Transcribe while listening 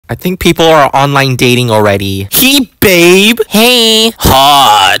I think people are online dating already. Hey, babe. Hey.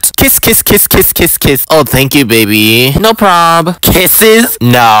 Hot. Kiss, kiss, kiss, kiss, kiss, kiss. Oh, thank you, baby. No prob. Kisses?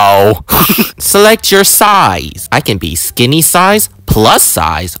 No. Select your size. I can be skinny size, plus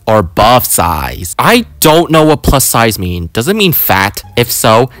size, or buff size. I don't know what plus size means. Does it mean fat? If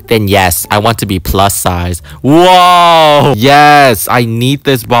so, then yes, I want to be plus size. Whoa! Yes, I need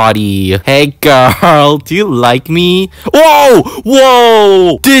this body. Hey girl, do you like me? Whoa!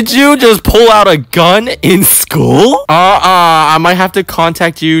 Whoa! Did you just pull out a gun in school? I might have to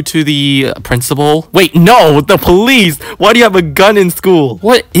contact you to the principal. Wait, no, the police! Why do you have a gun in school?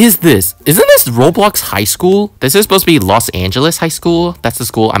 What is this? Isn't this Roblox High School? This is supposed to be Los Angeles High School. That's the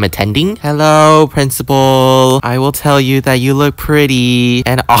school I'm attending. Hello, principal. I will tell you that you look pretty.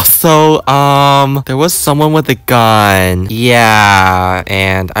 And also, there was someone with a gun. Yeah,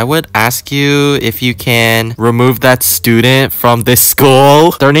 and I would ask you if you can remove that student from this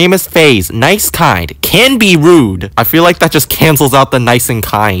school. Their name is FaZe. Nice, kind. Can be rude. I feel like that just cancels out the nice and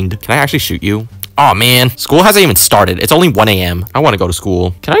kind. Can I actually shoot you? Oh man, school hasn't even started. It's only 1 a.m. I want to go to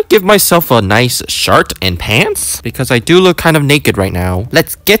school. Can I give myself a nice shirt and pants? Because I do look kind of naked right now.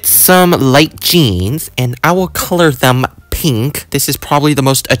 Let's get some light jeans and I will color them pink. This is probably the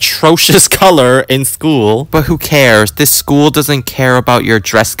most atrocious color in school, but who cares? This school doesn't care about your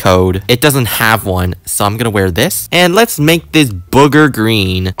dress code. It doesn't have one, so I'm gonna wear this. And let's make this booger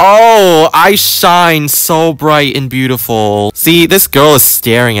green. Oh, I shine so bright and beautiful. See, this girl is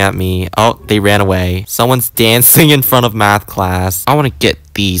staring at me. Oh, they ran away. Someone's dancing in front of math class. I want to get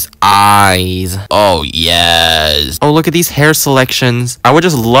these eyes. Oh, yes. Oh, look at these hair selections. I would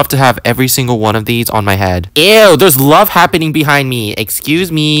just love to have every single one of these on my head. Ew, there's love happening behind me.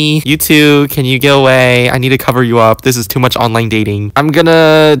 Excuse me. You two, can you get away? I need to cover you up. This is too much online dating. I'm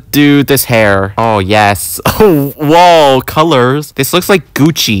gonna do this hair. Oh, yes. Oh, whoa, colors. This looks like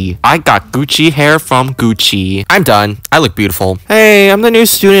Gucci. I got Gucci hair from Gucci. I'm done. I look beautiful. Hey, I'm the new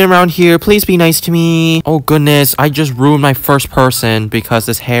student around here. Please be nice to me. Oh, goodness. I just ruined my first person because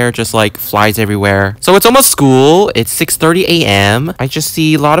this hair just like flies everywhere. So it's almost school. It's 6:30 a.m. I just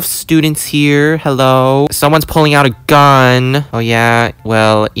see a lot of students here. Hello. Someone's pulling out a gun. Oh yeah.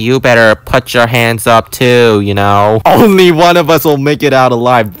 Well, you better put your hands up too, you know. Only one of us will make it out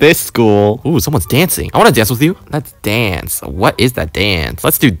alive this school. Ooh, someone's dancing. I want to dance with you. Let's dance. What is that dance?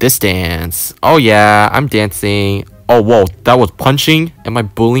 Let's do this dance. Oh yeah, I'm dancing. Oh, whoa, that was punching? Am I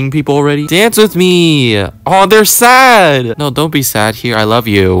bullying people already? Dance with me! Oh, they're sad! No, don't be sad here. I love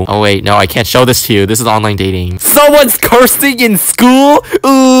you. Oh, wait, no, I can't show this to you. This is online dating. Someone's cursing in school?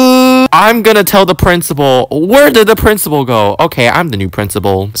 Ooh! I'm gonna tell the principal. Where did the principal go? Okay, I'm the new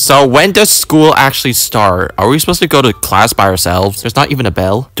principal. So, when does school actually start? Are we supposed to go to class by ourselves? There's not even a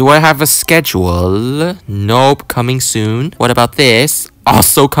bell. Do I have a schedule? Nope, coming soon. What about this?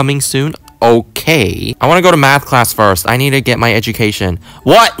 Also coming soon? Okay. I want to go to math class first. I need to get my education.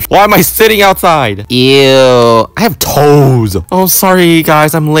 What? Why am I sitting outside? Ew. I have toes. Oh, sorry,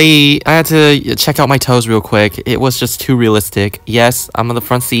 guys. I'm late. I had to check out my toes real quick. It was just too realistic. Yes, I'm on the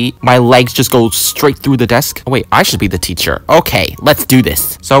front seat. My legs just go straight through the desk. Oh, wait. I should be the teacher. Okay, let's do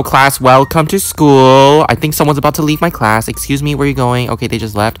this. So, class, welcome to school. I think someone's about to leave my class. Excuse me, where are you going? Okay, they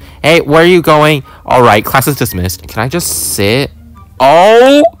just left. Hey, where are you going? All right, class is dismissed. Can I just sit?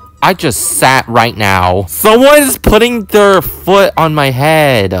 Oh! I just sat right now. Someone's putting their foot on my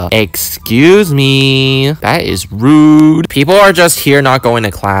head. Excuse me. That is rude. People are just here not going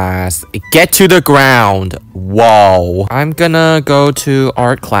to class. Get to the ground. Whoa. I'm gonna go to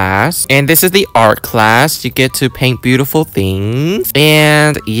art class. And this is the art class. You get to paint beautiful things.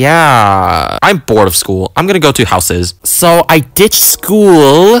 And yeah. I'm bored of school. I'm gonna go to houses. So I ditched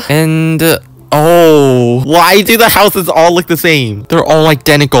school and... oh, why do the houses all look the same? They're all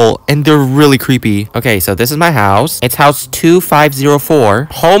identical and they're really creepy. Okay, so this is my house. It's house 2504.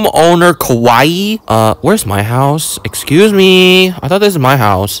 Homeowner Kawaii. Where's my house? Excuse me. I thought this is my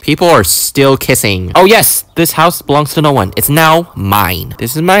house. People are still kissing. Oh, yes. This house belongs to no one. It's now mine.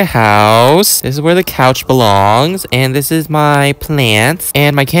 This is my house. This is where the couch belongs. And this is my plants.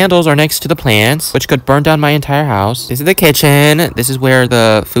 And my candles are next to the plants, which could burn down my entire house. This is the kitchen. This is where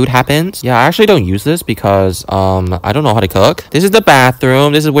the food happens. Yeah, I actually don't use this because I don't know how to cook. This is the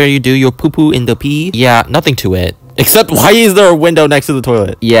bathroom. This is where you do your poo-poo in the pee. Yeah, nothing to it. Except, why is there a window next to the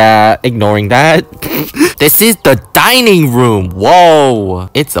toilet? Yeah, ignoring that. This is the dining room. Whoa.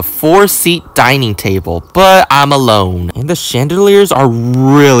 It's a 4-seat dining table, but I'm alone. And the chandeliers are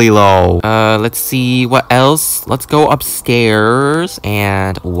really low. Let's see what else. Let's go upstairs.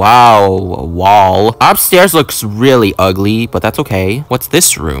 And wow, wall. Upstairs looks really ugly, but that's okay. What's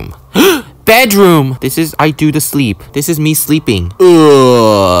this room? Bedroom. This is I do the sleep. This is me sleeping.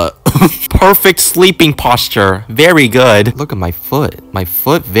 Ugh. Perfect sleeping posture. Very good. Look at my foot. My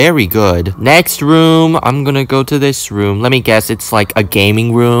foot, very good. Next room, I'm gonna go to this room. Let me guess, it's like a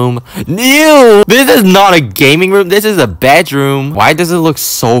gaming room. Ew! This is not a gaming room. This is a bedroom. Why does it look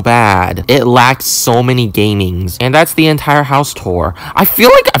so bad? It lacks so many gamings. And that's the entire house tour. I feel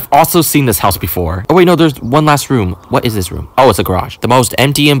like I've also seen this house before. Oh wait, no, there's one last room. What is this room? Oh, it's a garage. The most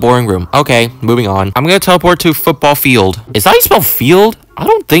empty and boring room. Okay, moving on. I'm gonna teleport to football field. Is that how you spell field? I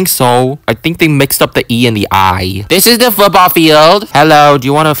don't think so. I think they mixed up the E and the I. This is the football field. Hello, do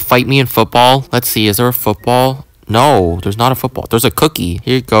you want to fight me in football? Let's see, is there a football? No, there's not a football. There's a cookie.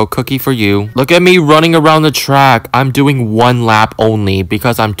 Here you go, cookie for you. Look at me running around the track. I'm doing 1 lap only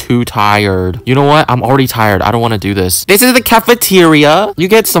because I'm too tired. You know what? I'm already tired. I don't want to do this. This is the cafeteria. You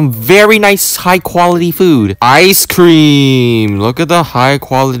get some very nice high quality food. Ice cream. Look at the high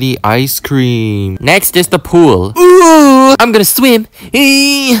quality ice cream. Next is the pool. Ooh, I'm gonna swim.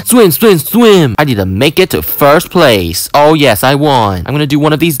 Swim, swim, swim. I need to make it to first place. Oh yes, I won. I'm gonna do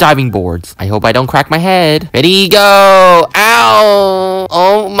one of these diving boards. I hope I don't crack my head. Ready, go. Ow.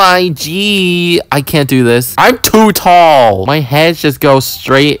 Oh my gee. I can't do this. I'm too tall. My head just goes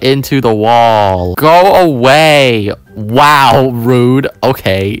straight into the wall. Go away. Wow, rude.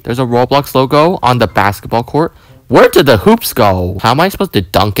 Okay. There's a Roblox logo on the basketball court. Where did the hoops go? How am I supposed to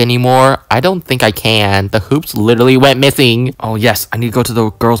dunk anymore? I don't think I can. The hoops literally went missing. Oh yes, I need to go to the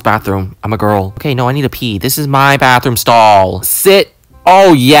girls' bathroom. I'm a girl. Okay, no, I need to pee. This is my bathroom stall. Sit.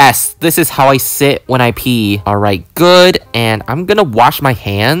 Oh yes, this is how I sit when I pee. All right, good. And I'm gonna wash my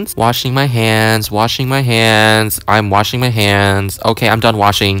hands. Washing my hands, washing my hands. I'm washing my hands. Okay, I'm done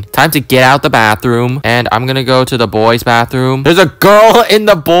washing. Time to get out the bathroom. And I'm gonna go to the boys' bathroom. There's a girl in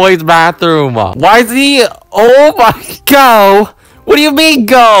the boys' bathroom. Why is he? Oh my god. What do you mean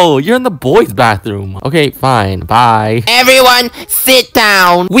go? You're in the boys' bathroom. Okay, fine. Bye. Everyone, sit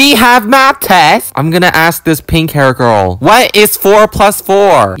down. We have math test. I'm gonna ask this pink hair girl. What is 4 plus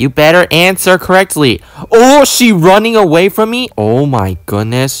 4? You better answer correctly. Oh, she running away from me? Oh my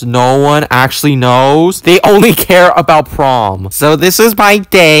goodness. No one actually knows. They only care about prom. So this is my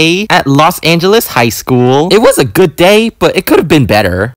day at Los Angeles High School. It was a good day, but it could have been better.